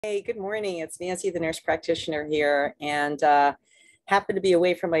Hey, good morning. It's Nancy, the nurse practitioner here, and happen to be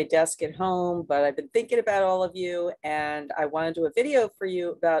away from my desk at home, but I've been thinking about all of you, and I want to do a video for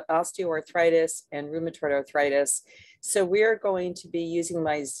you about osteoarthritis and rheumatoid arthritis. So we're going to be using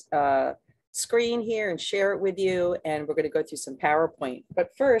my screen here and share it with you, and we're going to go through some PowerPoint. But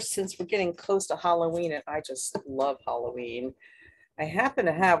first, since we're getting close to Halloween, and I just love Halloween, I happen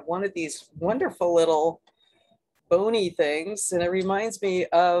to have one of these wonderful little bony things, and it reminds me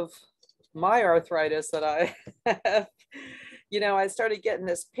of my arthritis that I have. I started getting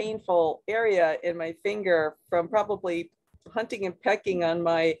this painful area in my finger from probably hunting and pecking on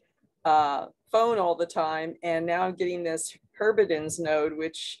my phone all the time, and now I'm getting this Herbidens node,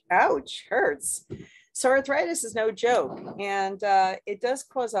 which, ouch, hurts. So arthritis is no joke, and it does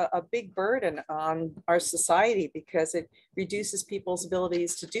cause a big burden on our society because it reduces people's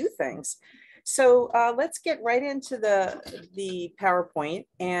abilities to do things. So let's get right into the PowerPoint,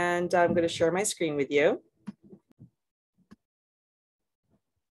 and I'm going to share my screen with you.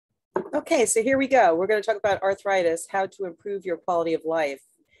 Okay, so here we go. We're going to talk about arthritis, how to improve your quality of life.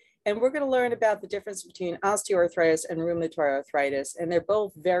 And we're going to learn about the difference between osteoarthritis and rheumatoid arthritis, and they're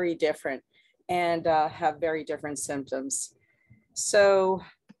both very different and have very different symptoms. So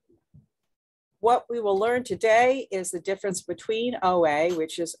what we will learn today is the difference between OA,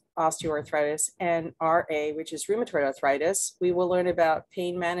 which is osteoarthritis, and RA, which is rheumatoid arthritis. We will learn about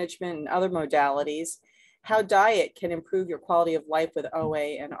pain management and other modalities, how diet can improve your quality of life with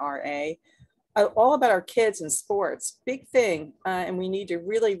OA and RA, all about our kids and sports, big thing. And we need to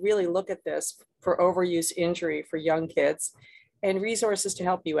really look at this for overuse injury for young kids and resources to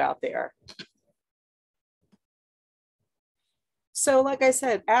help you out there. So like I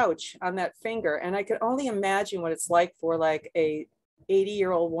said, ouch on that finger. And I could only imagine what it's like for like a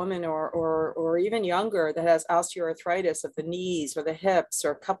 80-year-old woman or even younger that has osteoarthritis of the knees or the hips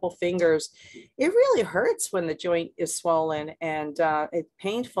or a couple fingers. It really hurts when the joint is swollen, and it's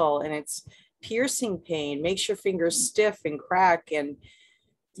painful, and it's piercing pain, makes your fingers stiff and crack, and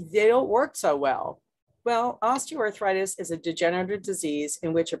they don't work so well. Well, osteoarthritis is a degenerative disease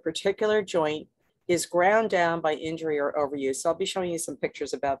in which a particular joint is ground down by injury or overuse. So I'll be showing you some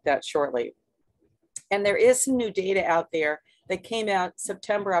pictures about that shortly. And there is some new data out there that came out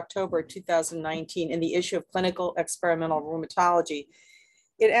September, October 2019 in the issue of Clinical Experimental Rheumatology.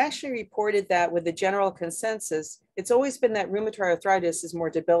 It actually reported that with the general consensus, it's always been that rheumatoid arthritis is more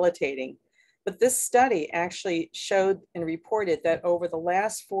debilitating. But this study actually showed and reported that over the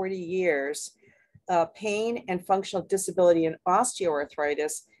last 40 years, pain and functional disability in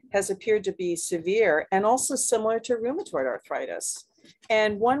osteoarthritis has appeared to be severe and also similar to rheumatoid arthritis.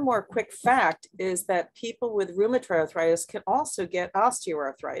 And one more quick fact is that people with rheumatoid arthritis can also get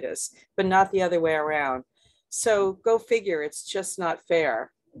osteoarthritis, but not the other way around. So go figure, it's just not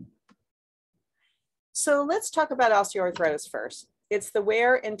fair. So let's talk about osteoarthritis first. It's the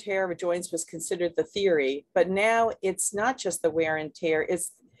wear and tear of joints was considered the theory, but now it's not just the wear and tear,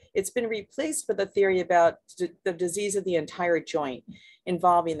 it's been replaced with a theory about the disease of the entire joint,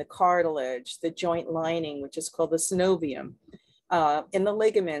 involving the cartilage, the joint lining, which is called the synovium, and the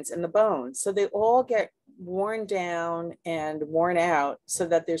ligaments and the bones. So they all get worn down and worn out so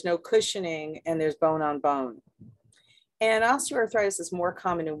that there's no cushioning and there's bone on bone. And osteoarthritis is more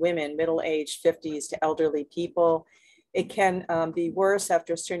common in women, middle-aged 50s to elderly people. It can be worse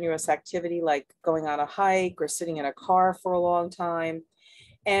after strenuous activity like going on a hike or sitting in a car for a long time.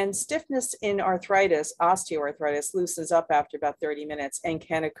 And stiffness in arthritis, osteoarthritis, loosens up after about 30 minutes and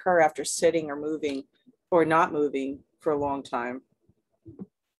can occur after sitting or moving or not moving for a long time.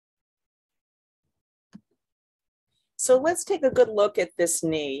 So let's take a good look at this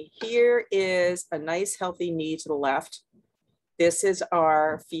knee. Here is a nice healthy knee to the left. This is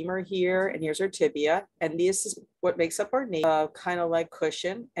our femur here, and here's our tibia, and this is what makes up our knee, kind of like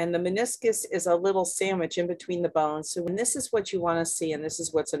cushion. And the meniscus is a little sandwich in between the bones. So this is what you want to see, and this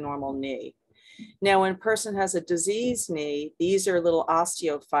is what's a normal knee. Now, when a person has a diseased knee, these are little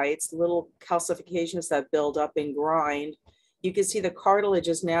osteophytes, little calcifications that build up and grind. You can see the cartilage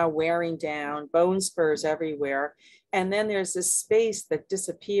is now wearing down, bone spurs everywhere. And then there's this space that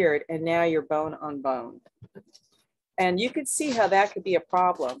disappeared, and now you're bone on bone. And you can see how that could be a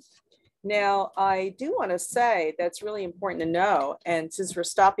problem. Now, I do want to say that's really important to know. And since we're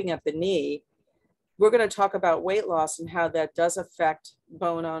stopping at the knee, we're going to talk about weight loss and how that does affect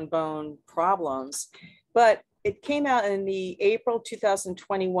bone on bone problems. But it came out in the April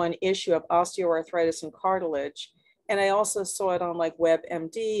 2021 issue of Osteoarthritis and Cartilage. And I also saw it on like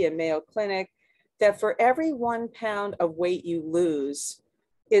WebMD and Mayo Clinic, that for every 1 pound of weight you lose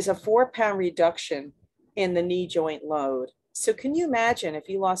is a 4-pound reduction in the knee joint load. So can you imagine if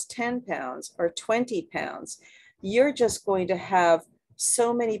you lost 10 pounds or 20 pounds, you're just going to have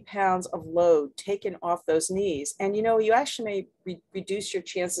so many pounds of load taken off those knees. And you know, you actually may reduce your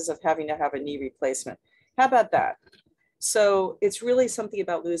chances of having to have a knee replacement. How about that? So it's really something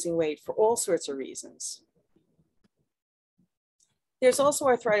about losing weight for all sorts of reasons. There's also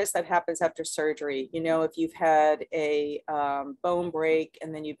arthritis that happens after surgery. You know, if you've had a bone break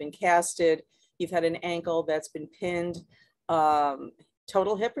and then you've been casted, you've had an ankle that's been pinned,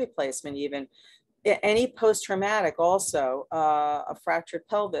 total hip replacement even. Any post-traumatic also, a fractured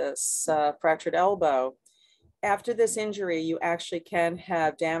pelvis, fractured elbow. After this injury, you actually can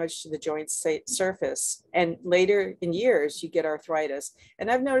have damage to the joint surface. And later in years, you get arthritis. And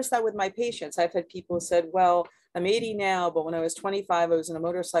I've noticed that with my patients. I've had people who said, well, I'm 80 now, but when I was 25, I was in a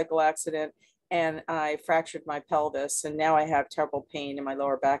motorcycle accident and I fractured my pelvis. And now I have terrible pain in my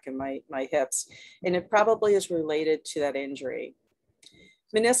lower back and my hips. And it probably is related to that injury.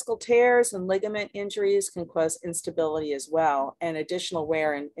 Meniscal tears and ligament injuries can cause instability as well, and additional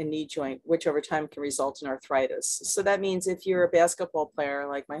wear in knee joint, which over time can result in arthritis. So that means if you're a basketball player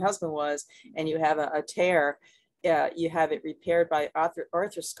like my husband was, and you have a tear, you have it repaired by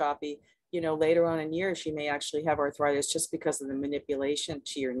arthroscopy, you know, later on in years, you may actually have arthritis just because of the manipulation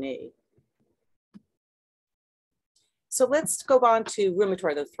to your knee. So let's go on to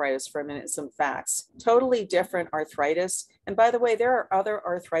rheumatoid arthritis for a minute, some facts. Totally different arthritis. And by the way, there are other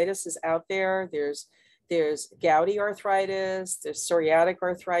arthritises out there. There's gouty arthritis, there's psoriatic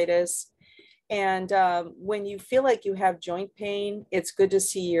arthritis. And when you feel like you have joint pain, it's good to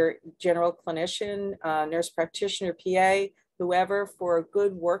see your general clinician, nurse practitioner, PA, whoever, for a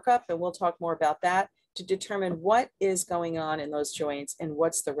good workup. And we'll talk more about that to determine what is going on in those joints and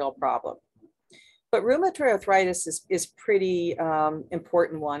what's the real problem. But rheumatoid arthritis is pretty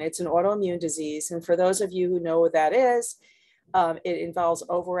important one. It's an autoimmune disease. And for those of you who know what that is, it involves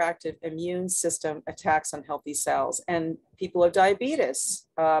overactive immune system attacks on healthy cells. And people have diabetes,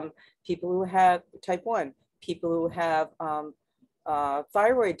 people who have type 1, people who have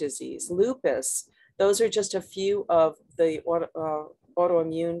thyroid disease, lupus. Those are just a few of the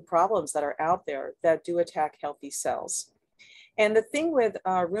autoimmune problems that are out there that do attack healthy cells. And the thing with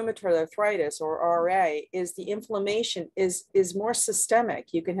rheumatoid arthritis, or RA, is the inflammation is more systemic.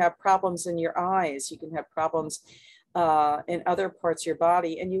 You can have problems in your eyes, you can have problems in other parts of your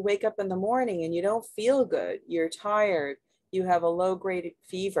body, and you wake up in the morning and you don't feel good, you're tired, you have a low-grade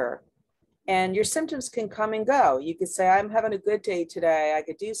fever, and your symptoms can come and go. You could say, I'm having a good day today, I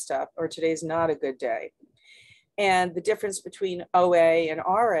could do stuff, or today's not a good day. And the difference between OA and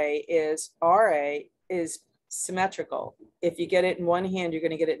RA is symmetrical. If you get it in one hand, you're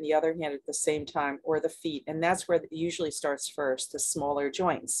going to get it in the other hand at the same time, or the feet. And that's where it usually starts first, the smaller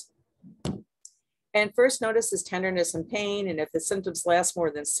joints. And first notice is tenderness and pain. And if the symptoms last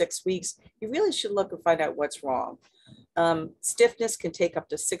more than 6 weeks, you really should look and find out what's wrong. Stiffness can take up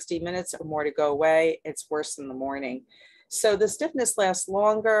to 60 minutes or more to go away. It's worse in the morning. So the stiffness lasts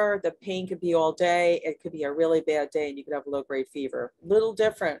longer. The pain could be all day. It could be a really bad day and you could have low-grade fever. Little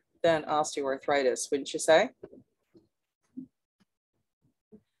different than osteoarthritis, wouldn't you say?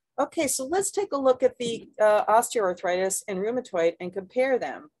 Okay, so let's take a look at the osteoarthritis and rheumatoid and compare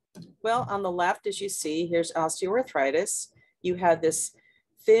them. Well, on the left, as you see, here's osteoarthritis. You had this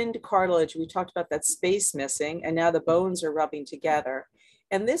thinned cartilage. We talked about that space missing, and now the bones are rubbing together.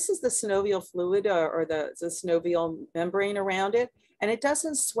 And this is the synovial fluid or the synovial membrane around it. And it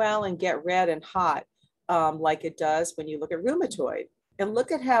doesn't swell and get red and hot like it does when you look at rheumatoid. And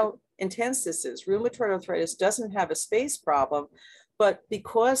look at how intense this is. Rheumatoid arthritis doesn't have a space problem, but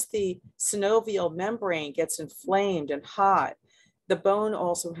because the synovial membrane gets inflamed and hot, the bone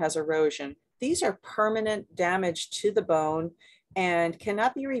also has erosion. These are permanent damage to the bone and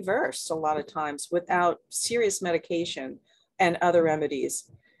cannot be reversed a lot of times without serious medication and other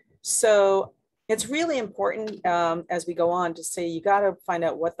remedies. So it's really important as we go on to say you got to find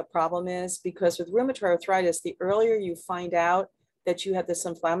out what the problem is, because with rheumatoid arthritis, the earlier you find out that you have this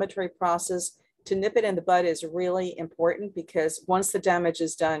inflammatory process, to nip it in the bud is really important, because once the damage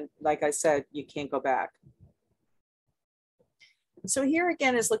is done, like I said, you can't go back. So here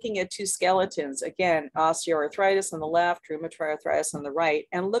again is looking at two skeletons. Again, osteoarthritis on the left, rheumatoid arthritis on the right.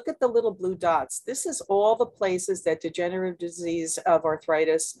 And look at the little blue dots. This is all the places that degenerative disease of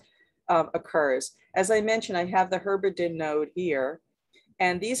arthritis occurs. As I mentioned, I have the Herberdin node here.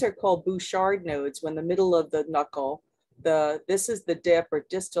 And these are called Bouchard nodes when the middle of the knuckle. This is the dip or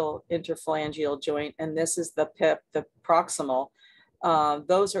distal interphalangeal joint, and this is the PIP, the proximal.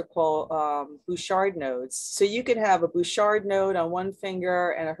 Those are called Bouchard nodes. So you can have a Bouchard node on one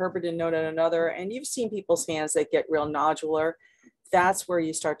finger and a Herberdin node on another. And you've seen people's hands that get real nodular. That's where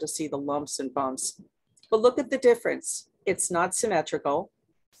you start to see the lumps and bumps. But look at the difference. It's not symmetrical.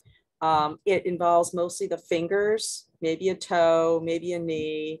 It involves mostly the fingers, maybe a toe, maybe a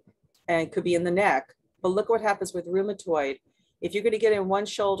knee, and could be in the neck. But look what happens with rheumatoid. If you're going to get in one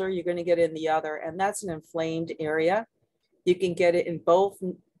shoulder, you're going to get in the other, and that's an inflamed area. You can get it in both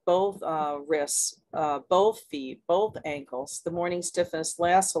wrists, both feet, both ankles. The morning stiffness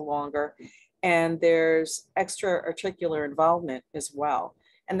lasts longer, and there's extra articular involvement as well.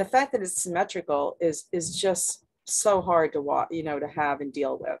 And the fact that it's symmetrical is just so hard to to have and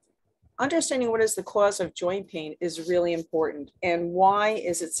deal with. Understanding what is the cause of joint pain is really important. And why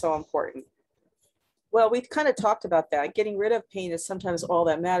is it so important? Well, we've kind of talked about that. Getting rid of pain is sometimes all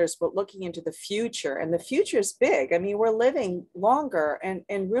that matters, but looking into the future, and the future is big. I mean, we're living longer, and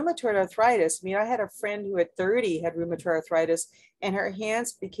rheumatoid arthritis. I mean, I had a friend who at 30 had rheumatoid arthritis, and her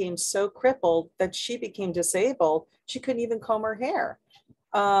hands became so crippled that she became disabled. She couldn't even comb her hair.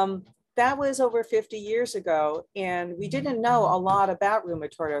 That was over 50 years ago, and we didn't know a lot about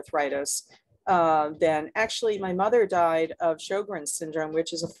rheumatoid arthritis. Then actually my mother died of Sjogren's syndrome,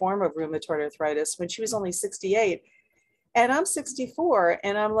 which is a form of rheumatoid arthritis, when she was only 68. And I'm 64,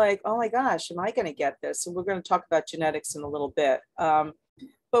 and I'm like, oh my gosh, am I going to get this? And we're going to talk about genetics in a little bit.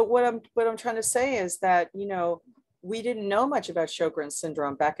 But what I'm trying to say is that, we didn't know much about Sjogren's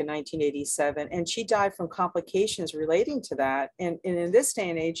syndrome back in 1987, and she died from complications relating to that. And in this day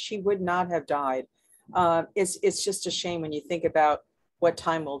and age, she would not have died. It's just a shame when you think about what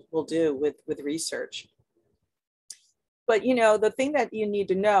time will do with research. But the thing that you need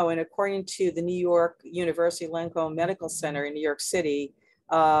to know, and according to the New York University Lancome Medical Center in New York City,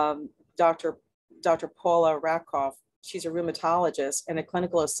 Dr. Paula Rakoff, she's a rheumatologist and a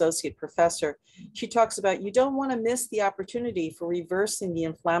clinical associate professor. She talks about, you don't want to miss the opportunity for reversing the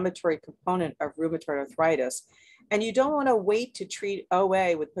inflammatory component of rheumatoid arthritis. And you don't want to wait to treat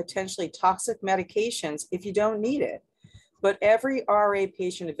OA with potentially toxic medications if you don't need it. But every RA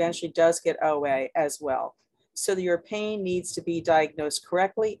patient eventually does get OA as well. So your pain needs to be diagnosed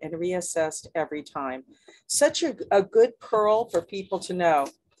correctly and reassessed every time. Such a good pearl for people to know.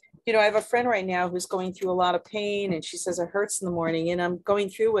 I have a friend right now who's going through a lot of pain, and she says it hurts in the morning, and I'm going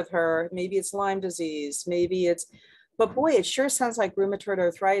through with her. Maybe it's Lyme disease, but boy, it sure sounds like rheumatoid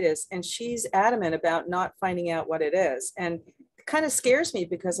arthritis. And she's adamant about not finding out what it is. And it kind of scares me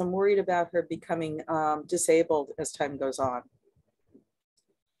because I'm worried about her becoming disabled as time goes on.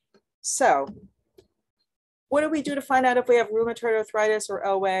 So what do we do to find out if we have rheumatoid arthritis or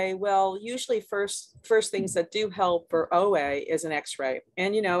OA? Well, usually first things that do help for OA is an X-ray.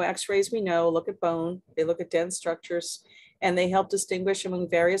 And X-rays, we know, look at bone, they look at dense structures, and they help distinguish among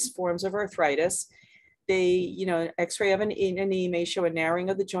various forms of arthritis. They, X-ray of an knee may show a narrowing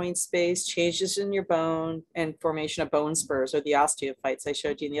of the joint space, changes in your bone, and formation of bone spurs, or the osteophytes I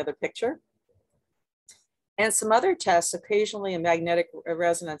showed you in the other picture. And some other tests, occasionally a magnetic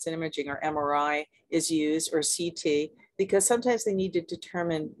resonance imaging, or MRI, is used, or CT, because sometimes they need to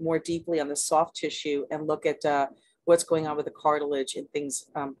determine more deeply on the soft tissue and look at what's going on with the cartilage and things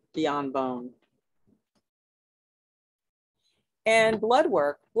beyond bone. And blood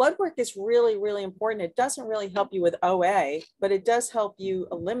work is really, really important. It doesn't really help you with OA, but it does help you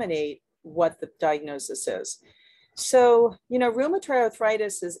eliminate what the diagnosis is. So, rheumatoid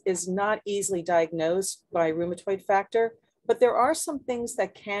arthritis is not easily diagnosed by rheumatoid factor, but there are some things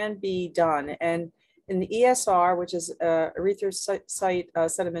that can be done. And in the ESR, which is erythrocyte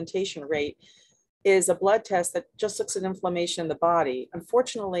sedimentation rate, is a blood test that just looks at inflammation in the body.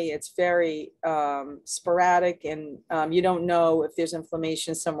 Unfortunately, it's very sporadic, and you don't know if there's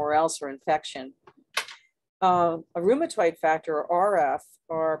inflammation somewhere else or infection. A rheumatoid factor, or RF,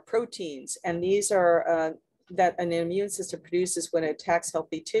 are proteins, and these are that an immune system produces when it attacks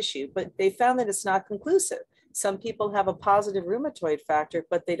healthy tissue, but they found that it's not conclusive. Some people have a positive rheumatoid factor,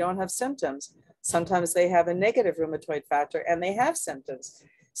 but they don't have symptoms. Sometimes they have a negative rheumatoid factor and they have symptoms.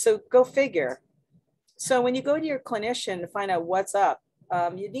 So go figure. So when you go to your clinician to find out what's up,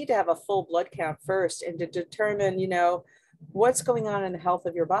 you need to have a full blood count first, and to determine, what's going on in the health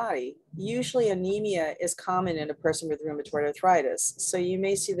of your body. Usually anemia is common in a person with rheumatoid arthritis. So you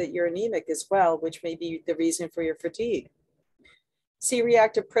may see that you're anemic as well, which may be the reason for your fatigue.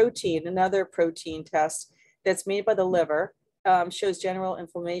 C-reactive protein, another protein test that's made by the liver, shows general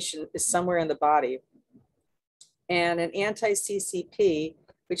inflammation is somewhere in the body. And an anti-CCP,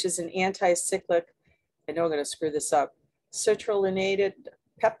 which is an anti-cyclic, I know I'm going to screw this up, citrullonated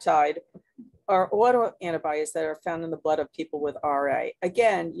peptide, are autoantibodies that are found in the blood of people with RA.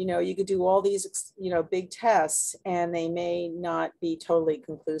 Again, you could do all these, big tests and they may not be totally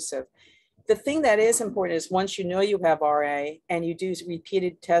conclusive. The thing that is important is once you know you have RA and you do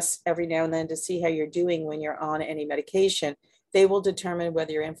repeated tests every now and then to see how you're doing when you're on any medication, they will determine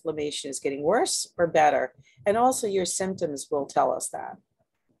whether your inflammation is getting worse or better. And also your symptoms will tell us that.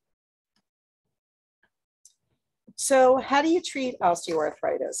 So how do you treat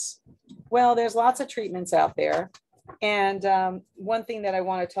osteoarthritis? Well, there's lots of treatments out there. And one thing that I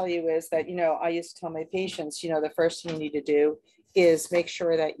want to tell you is that, I used to tell my patients, the first thing you need to do is make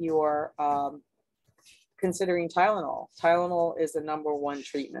sure that you are considering Tylenol. Tylenol is the #1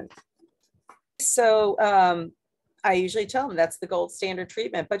 treatment. So I usually tell them that's the gold standard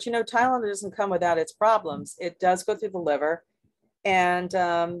treatment, but Tylenol doesn't come without its problems. It does go through the liver, and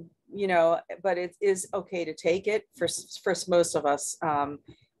but it is okay to take it for most of us,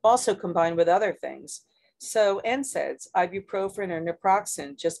 also combined with other things. So NSAIDs, ibuprofen or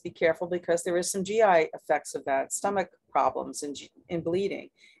naproxen, just be careful because there is some GI effects of that, stomach problems and bleeding.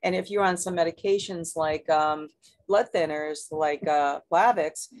 And if you're on some medications like blood thinners, like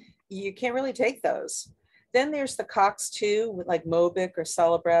Plavix, you can't really take those. Then there's the COX-2, like Mobic or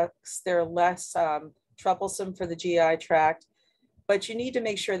Celebrex. They're less troublesome for the GI tract, but you need to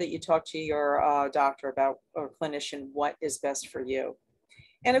make sure that you talk to your doctor about, or clinician, what is best for you.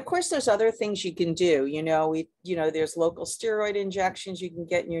 And of course, there's other things you can do. There's local steroid injections you can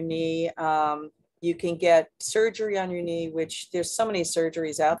get in your knee. You can get surgery on your knee, which there's so many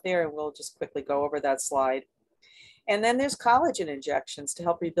surgeries out there, and we'll just quickly go over that slide. And then there's collagen injections to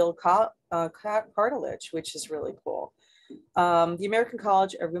help rebuild cartilage, which is really cool. The American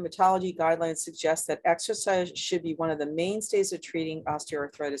College of Rheumatology guidelines suggest that exercise should be one of the mainstays of treating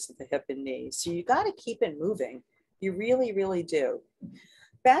osteoarthritis of the hip and knee. So you got to keep it moving. You really, really do.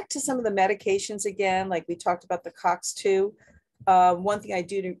 Back to some of the medications again, like we talked about the COX-2. One thing I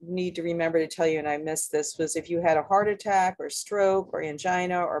do need to remember to tell you, and I missed this, was if you had a heart attack or stroke or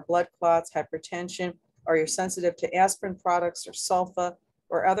angina or blood clots, hypertension, or you're sensitive to aspirin products or sulfa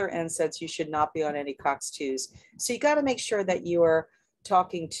or other NSAIDs, you should not be on any COX-2s. So you got to make sure that you are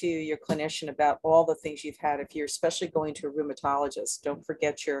talking to your clinician about all the things you've had. If you're especially going to a rheumatologist, don't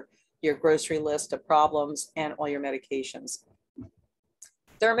forget your grocery list of problems and all your medications.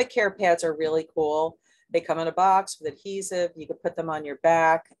 Thermacare pads are really cool. They come in a box with adhesive. You can put them on your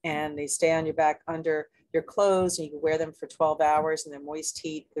back and they stay on your back under your clothes, and you can wear them for 12 hours and they're moist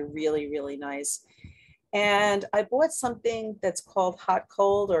heat. They're really, really nice. And I bought something that's called Hot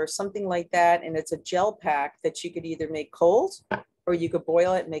Cold or something like that. And it's a gel pack that you could either make cold or you could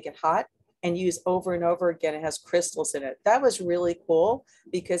boil it and make it hot and use over and over again. It has crystals in it. That was really cool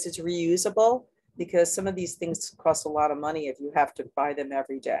because it's reusable, because some of these things cost a lot of money if you have to buy them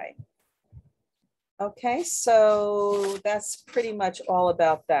every day. Okay, so that's pretty much all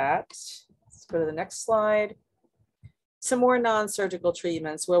about that. Let's go to the next slide. Some more non-surgical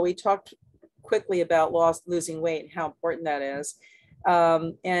treatments. Well, we talked quickly about losing weight and how important that is.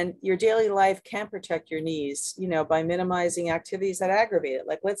 And your daily life can protect your knees, by minimizing activities that aggravate it.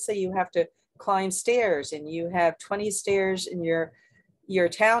 Like let's say you have to climb stairs and you have 20 stairs in your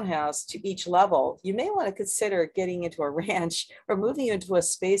townhouse to each level. You may want to consider getting into a ranch or moving into a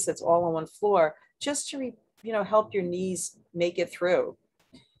space that's all on one floor, just to help your knees make it through.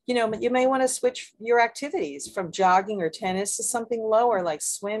 You may want to switch your activities from jogging or tennis to something lower like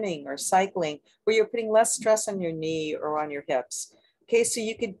swimming or cycling, where you're putting less stress on your knee or on your hips. Okay, so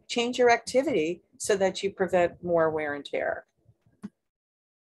you could change your activity so that you prevent more wear and tear.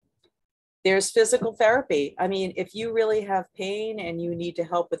 There's physical therapy. I mean, if you really have pain and you need to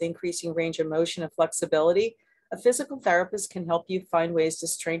help with increasing range of motion and flexibility, a physical therapist can help you find ways to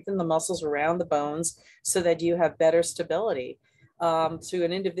strengthen the muscles around the bones so that you have better stability. Through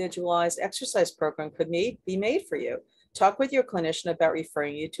an individualized exercise program could be made for you. Talk with your clinician about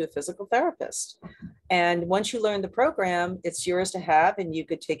referring you to a physical therapist. And once you learn the program, it's yours to have, and you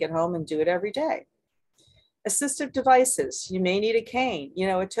could take it home and do it every day. Assistive devices, you may need a cane.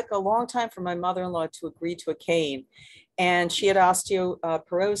 It took a long time for my mother-in-law to agree to a cane, and she had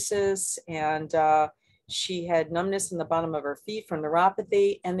osteoporosis, and she had numbness in the bottom of her feet from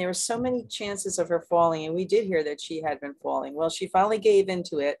neuropathy, and there were so many chances of her falling, and we did hear that she had been falling. Well, she finally gave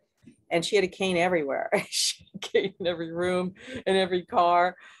into it, and she had a cane everywhere. She had a cane in every room, in every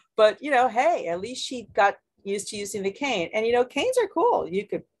car. But, hey, at least she got used to using the cane. And, canes are cool. You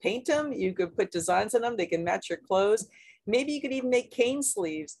could paint them. You could put designs on them. They can match your clothes. Maybe you could even make cane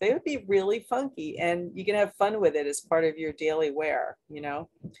sleeves. They would be really funky, and you can have fun with it as part of your daily wear,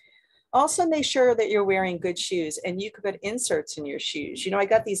 Also, make sure that you're wearing good shoes, and you could put inserts in your shoes. You know, I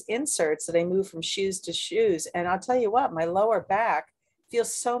got these inserts that I move from shoes to shoes, and I'll tell you what, my lower back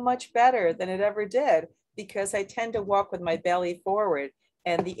feels so much better than it ever did because I tend to walk with my belly forward,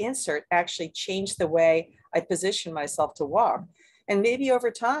 and the insert actually changed the way I position myself to walk. And maybe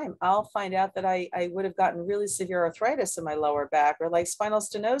over time, I'll find out that I would have gotten really severe arthritis in my lower back or like spinal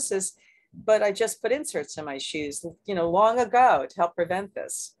stenosis, but I just put inserts in my shoes, you know, long ago to help prevent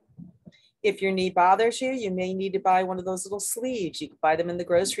this. If your knee bothers you, you may need to buy one of those little sleeves. You can buy them in the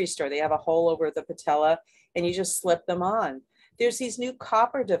grocery store. They have a hole over the patella and you just slip them on. There's these new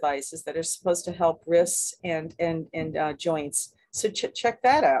copper devices that are supposed to help wrists and joints. So check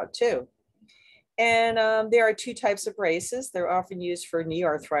that out too. And there are two types of braces. They're often used for knee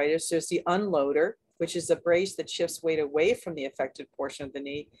arthritis. There's the unloader, which is a brace that shifts weight away from the affected portion of the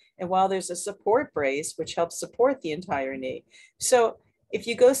knee. And while there's a support brace, which helps support the entire knee. So if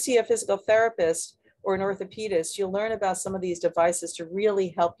you go see a physical therapist or an orthopedist, you'll learn about some of these devices to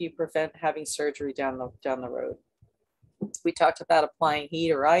really help you prevent having surgery down the road. We talked about applying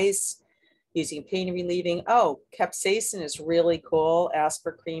heat or ice, using pain relieving. Oh, capsaicin is really cool.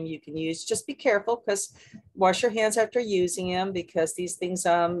 Aspirin cream you can use. Just be careful because wash your hands after using them because these things,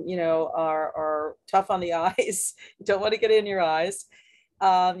 you know, are tough on the eyes. You don't want to get in your eyes.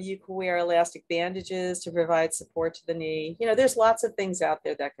 You can wear elastic bandages to provide support to the knee. You know, there's lots of things out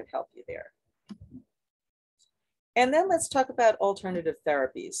there that could help you there. And then let's talk about alternative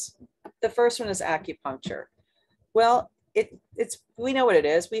therapies. The first one is acupuncture. Well, we know what it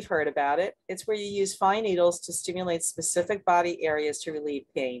is. We've heard about it. It's where you use fine needles to stimulate specific body areas to relieve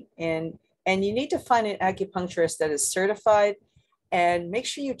pain. And you need to find an acupuncturist that is certified and make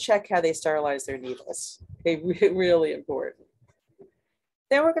sure you check how they sterilize their needles. Okay, really important.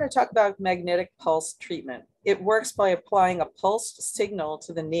 Then we're going to talk about magnetic pulse treatment. It works by applying a pulsed signal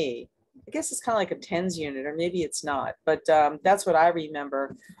to the knee. I guess it's kind of like a TENS unit, or maybe it's not, but that's what I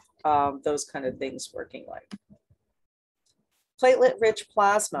remember those kind of things working like. Platelet-rich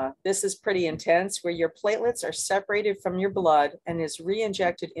plasma. This is pretty intense, where your platelets are separated from your blood and is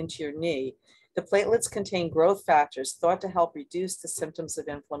re-injected into your knee. The platelets contain growth factors thought to help reduce the symptoms of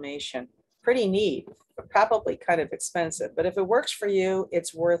inflammation. Pretty neat, but probably kind of expensive. But if it works for you,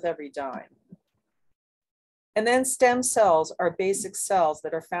 it's worth every dime. And then stem cells are basic cells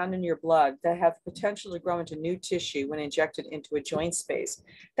that are found in your blood that have potential to grow into new tissue when injected into a joint space.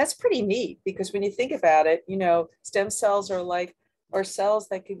 That's pretty neat because when you think about it, you know, stem cells are cells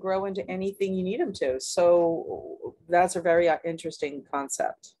that can grow into anything you need them to. So that's a very interesting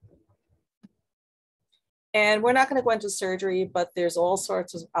concept. And we're not going to go into surgery, but there's all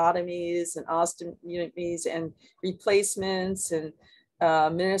sorts of otomies and osteotomies and replacements and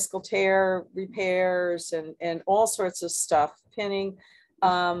meniscal tear repairs and all sorts of stuff, pinning.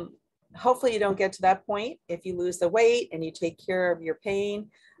 Hopefully you don't get to that point if you lose the weight and you take care of your pain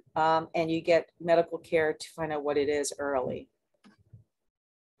and you get medical care to find out what it is early.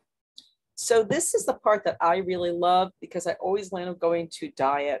 So this is the part that I really love because I always land up going to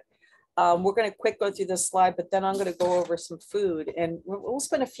diet. We're going to quick go through this slide, but then I'm going to go over some food. And we'll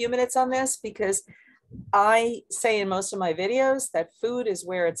spend a few minutes on this because I say in most of my videos that food is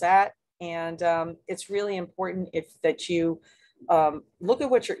where it's at. And it's really important that you look at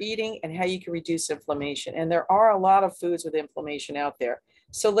what you're eating and how you can reduce inflammation. And there are a lot of foods with inflammation out there.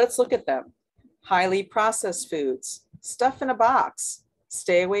 So let's look at them. Highly processed foods, stuff in a box,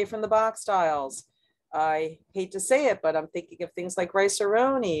 stay away from the box styles. I hate to say it, but I'm thinking of things like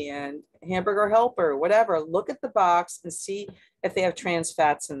rice-a-roni and hamburger helper, whatever. Look at the box and see if they have trans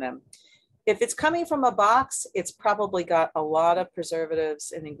fats in them. If it's coming from a box, it's probably got a lot of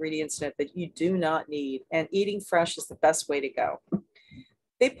preservatives and ingredients in it that you do not need. And eating fresh is the best way to go.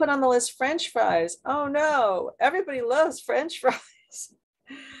 They put on the list French fries. Oh no, everybody loves French fries,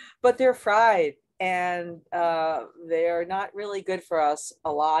 but they're fried and they're not really good for us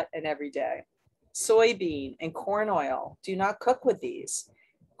a lot and every day. Soybean and corn oil, do not cook with these.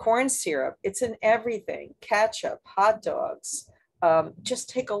 Corn syrup, it's in everything. Ketchup, hot dogs. Just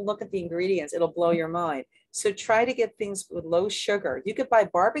take a look at the ingredients. It'll blow your mind. So try to get things with low sugar. You could buy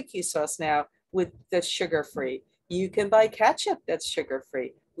barbecue sauce now that's sugar-free. You can buy ketchup that's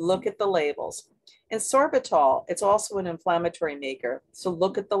sugar-free. Look at the labels. And sorbitol, it's also an inflammatory maker. So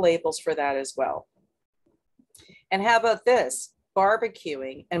look at the labels for that as well. And how about this?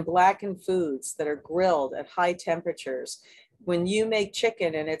 Barbecuing and blackened foods that are grilled at high temperatures. When you make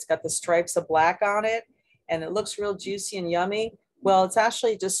chicken and it's got the stripes of black on it and it looks real juicy and yummy, well, it's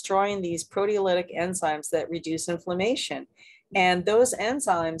actually destroying these proteolytic enzymes that reduce inflammation. And those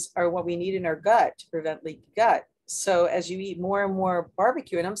enzymes are what we need in our gut to prevent leaky gut. So as you eat more and more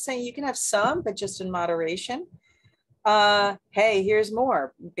barbecue, and I'm saying you can have some, but just in moderation. Hey, here's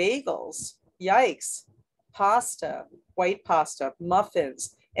more. Bagels, yikes, pasta, white pasta,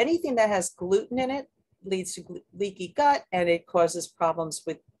 muffins, anything that has gluten in it leads to leaky gut, and it causes problems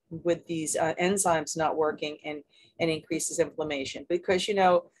with these enzymes not working, and increases inflammation, because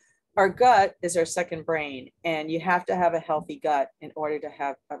our gut is our second brain, and you have to have a healthy gut in order to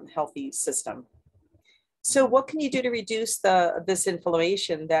have a healthy system. So what can you do to reduce this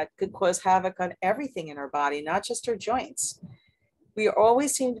inflammation that could cause havoc on everything in our body, not just our joints? We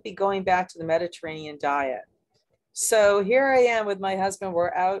always seem to be going back to the Mediterranean diet. So here I am with my husband.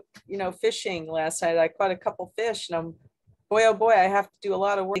 We're out, fishing last night. I caught a couple fish, and boy, oh boy, I have to do a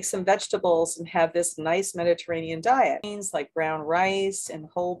lot of work, make some vegetables and have this nice Mediterranean diet. Things like brown rice and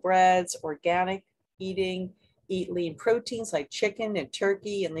whole breads, organic eating, eat lean proteins like chicken and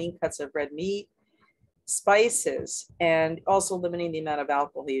turkey and lean cuts of red meat, spices, and also limiting the amount of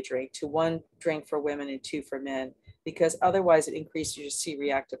alcohol you drink to 1 drink for women and 2 for men, because otherwise it increases your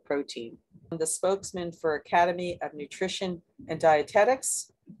C-reactive protein. The spokesman for Academy of Nutrition and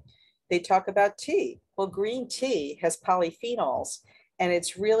Dietetics, they talk about tea. Well, green tea has polyphenols, and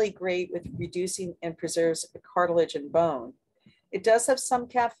it's really great with reducing and preserves cartilage and bone. It does have some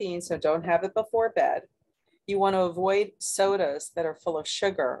caffeine, so don't have it before bed. You want to avoid sodas that are full of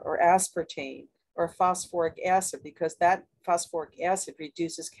sugar or aspartame or phosphoric acid, because that phosphoric acid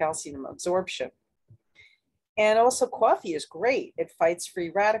reduces calcium absorption. And also coffee is great. It fights free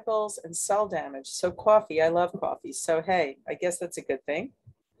radicals and cell damage. So coffee, I love coffee. So hey, I guess that's a good thing.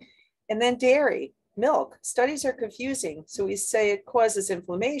 And then dairy, milk. Studies are confusing. So we say it causes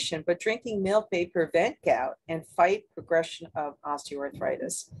inflammation, but drinking milk may prevent gout and fight progression of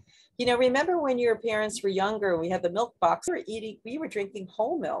osteoarthritis. Remember when your parents were younger, we had the milk box, we were drinking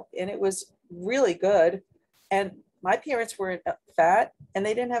whole milk, and it was really good. And my parents weren't fat, and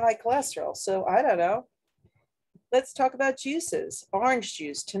they didn't have high cholesterol. So I don't know. Let's talk about juices. Orange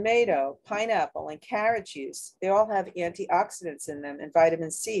juice, tomato, pineapple, and carrot juice. They all have antioxidants in them and vitamin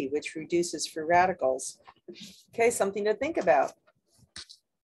C, which reduces free radicals. Okay, something to think about.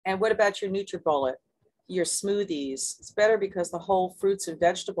 And what about your NutriBullet, your smoothies? It's better because the whole fruits and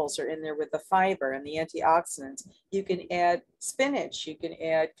vegetables are in there with the fiber and the antioxidants. You can add spinach, you can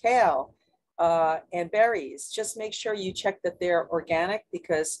add kale, and berries. Just make sure you check that they're organic,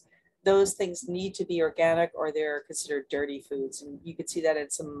 because those things need to be organic or they're considered dirty foods. And you can see that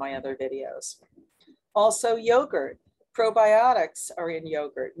in some of my other videos. Also yogurt, probiotics are in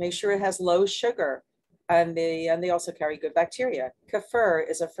yogurt. Make sure it has low sugar, and they also carry good bacteria. Kefir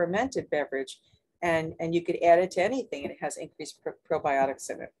is a fermented beverage, and you could add it to anything, and it has increased probiotics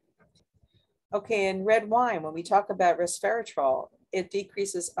in it. Okay, and red wine, when we talk about resveratrol, it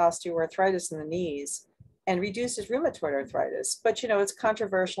decreases osteoarthritis in the knees and reduces rheumatoid arthritis. But it's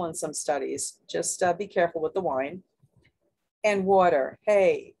controversial in some studies. Just be careful with the wine. And water.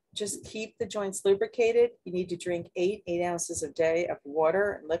 Hey, just keep the joints lubricated. You need to drink 8 ounces a day of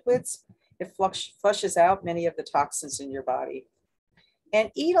water and liquids. It flushes out many of the toxins in your body.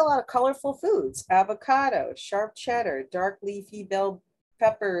 And eat a lot of colorful foods: avocado, sharp cheddar, dark leafy bell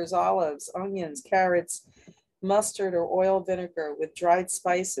peppers, olives, onions, carrots, mustard or oil vinegar with dried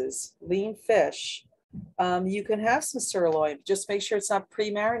spices, lean fish. You can have some sirloin, just make sure it's not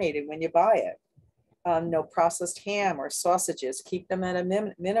pre-marinated when you buy it. No processed ham or sausages. Keep them at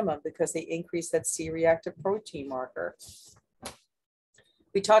a minimum, because they increase that C-reactive protein marker.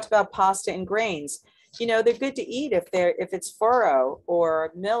 We talked about pasta and grains. They're good to eat if it's furrow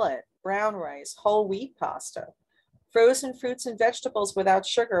or millet, brown rice, whole wheat pasta. Frozen fruits and vegetables without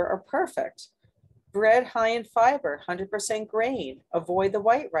sugar are perfect. Bread high in fiber, 100% grain. Avoid the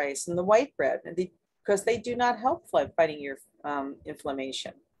white rice and the white bread, because they do not help fighting your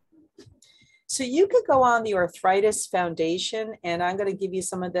inflammation. So you could go on the Arthritis Foundation, and I'm going to give you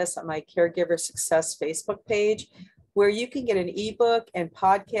some of this on my Caregiver Success Facebook page, where you can get an ebook and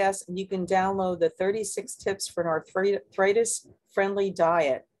podcast, and you can download the 36 tips for an arthritis-friendly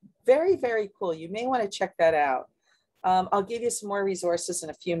diet. Very, very cool. You may want to check that out. I'll give you some more resources in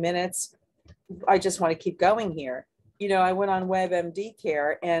a few minutes. I just want to keep going here. I went on WebMD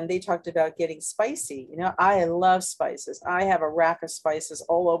Care, and they talked about getting spicy. I love spices. I have a rack of spices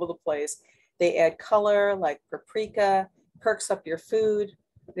all over the place. They add color, like paprika, perks up your food.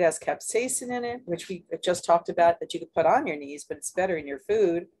 It has capsaicin in it, which we just talked about, that you could put on your knees, but it's better in your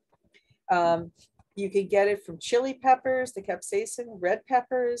food. You can get it from chili peppers, the capsaicin, red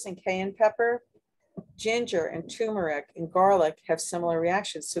peppers, and cayenne pepper. Ginger and turmeric and garlic have similar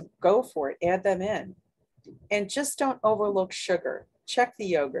reactions, so go for it. Add them in. And just don't overlook sugar. check the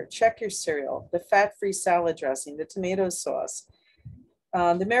yogurt, check your cereal, the fat-free salad dressing, the tomato sauce.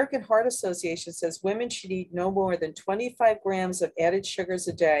 The American Heart Association says women should eat no more than 25 grams of added sugars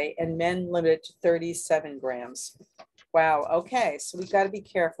a day and men limited to 37 grams. Wow, okay, so we've got to be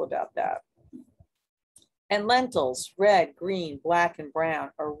careful about that. And lentils, red, green, black, and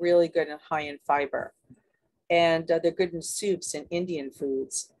brown are really good and high in fiber. And they're good in soups and Indian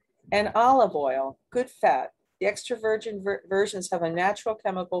foods. And olive oil, good fat. The extra virgin versions have a natural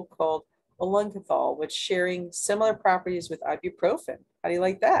chemical called oleurothol, which sharing similar properties with ibuprofen. How do you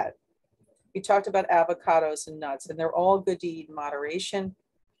like that? We talked about avocados and nuts, and they're all good to eat in moderation.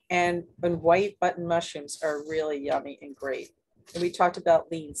 And white button mushrooms are really yummy and great. And we talked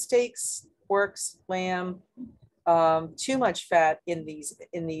about lean steaks, porks, lamb. Too much fat in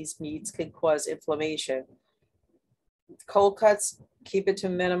these meats can cause inflammation. Cold cuts, keep it to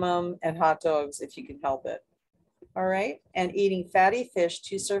minimum, and hot dogs if you can help it. All right, and eating fatty fish,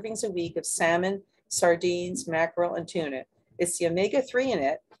 2 servings a week of salmon, sardines, mackerel, and tuna. It's the omega-3 in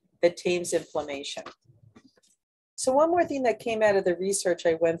it that tames inflammation. So one more thing that came out of the research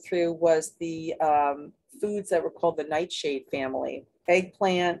I went through was the foods that were called the nightshade family.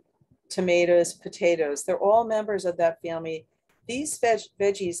 Eggplant, tomatoes, potatoes, they're all members of that family. These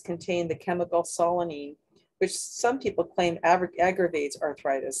veggies contain the chemical solanine, which some people claim aggravates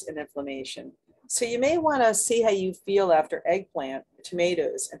arthritis and inflammation. So you may want to see how you feel after eggplant,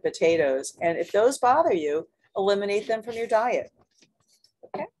 tomatoes, and potatoes. And if those bother you, eliminate them from your diet.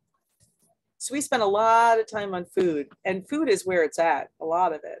 Okay. So we spend a lot of time on food, and food is where it's at, a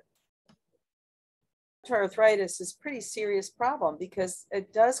lot of it. Arthritis is a pretty serious problem because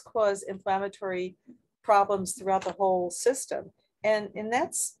it does cause inflammatory problems throughout the whole system. And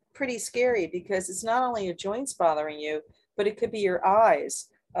that's pretty scary because it's not only your joints bothering you, but it could be your eyes.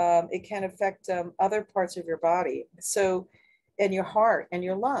 It can affect other parts of your body. So, and your heart and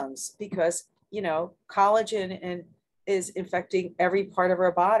your lungs, because, you know, collagen is infecting every part of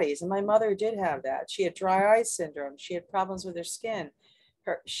our bodies. And my mother did have that. She had dry eye syndrome. She had problems with her skin.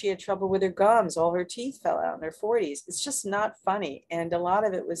 She had trouble with her gums. All her teeth fell out in her 40s. It's just not funny. And a lot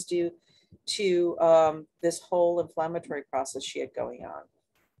of it was due to this whole inflammatory process she had going on.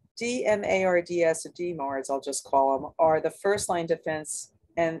 DMARDs, or DMARDs, I'll just call them, are the first line defense,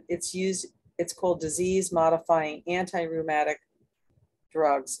 and it's called disease modifying anti-rheumatic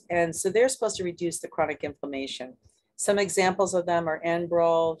drugs. And so they're supposed to reduce the chronic inflammation. Some examples of them are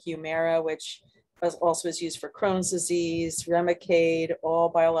Enbrel, Humira, which also is used for Crohn's disease, Remicade,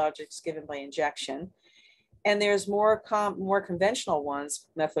 all biologics given by injection. And there's more conventional ones,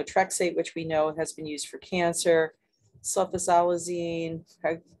 methotrexate, which we know has been used for cancer, sulfasalazine,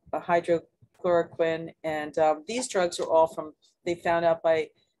 hydrochloroquine, and these drugs are all they found out by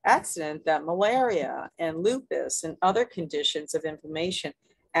accident that malaria and lupus and other conditions of inflammation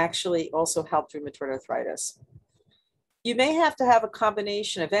actually also help rheumatoid arthritis. You may have to have a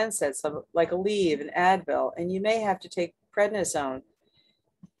combination of NSAIDs, like Aleve and Advil, and you may have to take prednisone.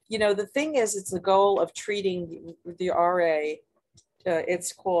 You know, the thing is, it's the goal of treating the RA.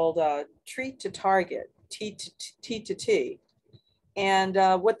 It's called treat to target, T to T. And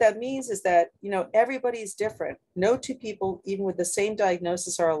what that means is that, you know, everybody's different. No two people, even with the same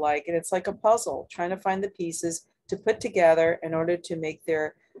diagnosis, are alike. And it's like a puzzle, trying to find the pieces to put together in order to make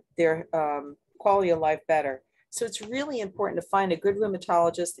their quality of life better. So it's really important to find a good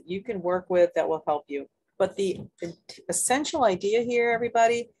rheumatologist that you can work with that will help you. But the essential idea here,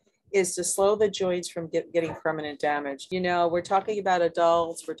 everybody, is to slow the joints from getting permanent damage. You know, we're talking about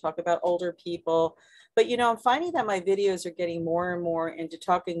adults, we're talking about older people, but, you know, I'm finding that my videos are getting more and more into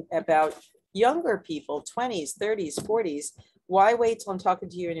talking about younger people, 20s, 30s, 40s. Why wait till I'm talking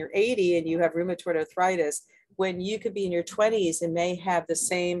to you and you're 80 and you have rheumatoid arthritis when you could be in your 20s and may have the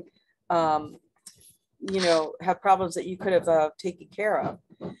same, you know, have problems that you could have taken care of.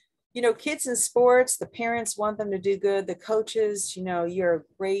 You know, kids in sports, the parents want them to do good. The coaches, you know, you're a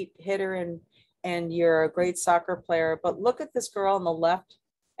great hitter and you're a great soccer player. But look at this girl on the left.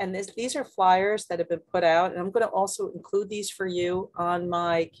 And these are flyers that have been put out. And I'm going to also include these for you on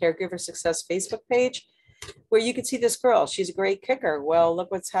my Caregiver Success Facebook page, where you can see this girl. She's a great kicker. Well, look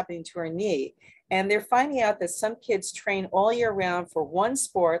what's happening to her knee. And they're finding out that some kids train all year round for one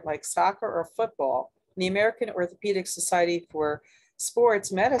sport, like soccer or football. The American Orthopedic Society for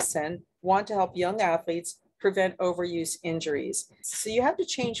Sports Medicine want to help young athletes prevent overuse injuries. So you have to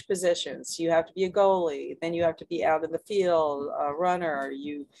change positions. You have to be a goalie, then you have to be out in the field, a runner,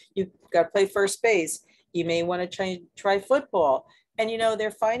 you got to play first base. You may want to try football. And, you know, they're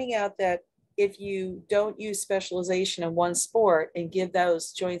finding out that if you don't use specialization in one sport and give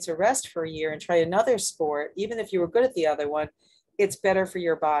those joints a rest for a year and try another sport, even if you were good at the other one, it's better for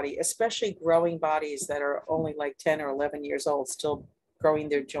your body, especially growing bodies that are only like 10 or 11 years old, still growing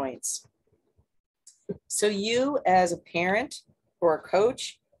their joints. So you as a parent or a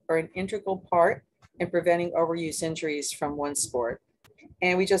coach are an integral part in preventing overuse injuries from one sport.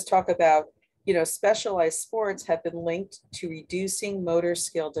 And we just talk about, specialized sports have been linked to reducing motor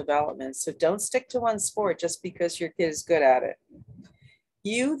skill development. So don't stick to one sport just because your kid is good at it.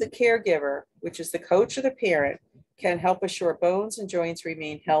 You, the caregiver, which is the coach or the parent, can help assure bones and joints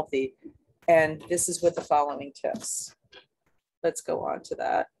remain healthy. And this is with the following tips. Let's go on to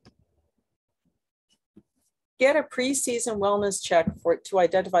that. Get a preseason wellness check to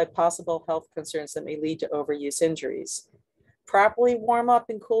identify possible health concerns that may lead to overuse injuries. Properly warm up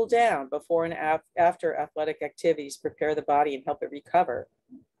and cool down before and after athletic activities, prepare the body and help it recover.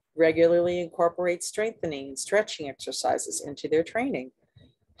 Regularly incorporate strengthening and stretching exercises into their training.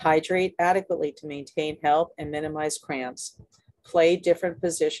 Hydrate adequately to maintain health and minimize cramps. Play different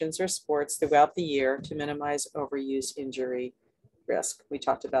positions or sports throughout the year to minimize overuse injury risk. We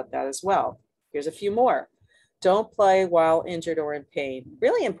talked about that as well. Here's a few more. Don't play while injured or in pain.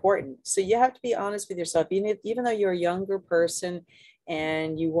 Really important. So you have to be honest with yourself, even though you're a younger person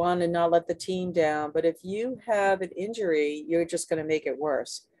and you want to not let the team down, but if you have an injury, you're just going to make it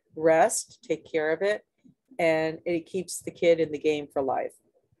worse. Rest, take care of it, and it keeps the kid in the game for life.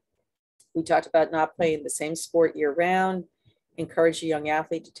 We talked about not playing the same sport year round. Encourage a young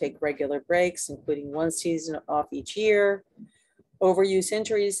athlete to take regular breaks, including one season off each year. Overuse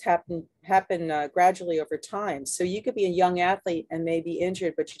injuries happen gradually over time. So you could be a young athlete and may be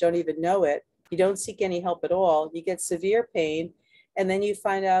injured, but you don't even know it. You don't seek any help at all. You get severe pain, and then you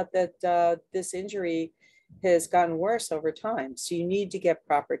find out that this injury has gotten worse over time. So you need to get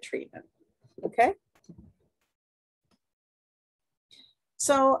proper treatment, okay?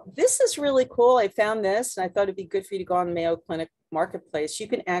 So this is really cool. I found this, and I thought it'd be good for you to go on Mayo Clinic Marketplace. You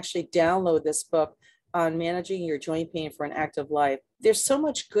can actually download this book on managing your joint pain for an active life. There's so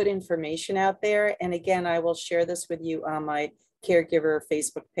much good information out there. And again, I will share this with you on my caregiver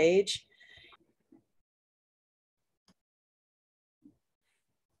Facebook page.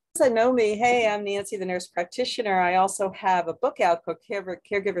 Those that know me, hey, I'm Nancy, the nurse practitioner. I also have a book out called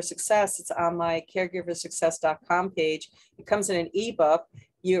Caregiver Success. It's on my caregiversuccess.com page. It comes in an ebook.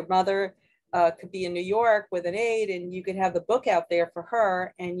 Your mother could be in New York with an aide, and you could have the book out there for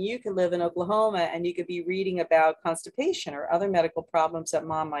her, and you could live in Oklahoma and you could be reading about constipation or other medical problems that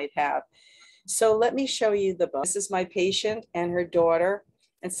mom might have. So let me show you the book. This is my patient and her daughter,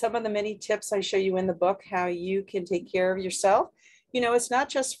 and some of the many tips I show you in the book, how you can take care of yourself. It's not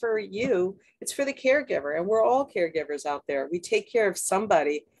just for you, it's for the caregiver, and we're all caregivers out there. We take care of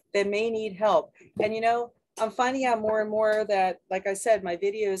somebody that may need help. And I'm finding out more and more that, like I said, my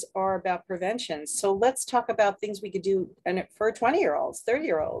videos are about prevention. So let's talk about things we could do for 20-year-olds,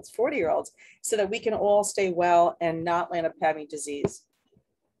 30-year-olds, 40-year-olds, so that we can all stay well and not end up having disease.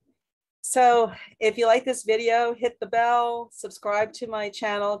 So if you like this video, hit the bell, subscribe to my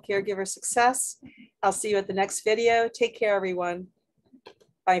channel, Caregiver Success. I'll see you at the next video. Take care, everyone.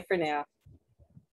 Bye for now.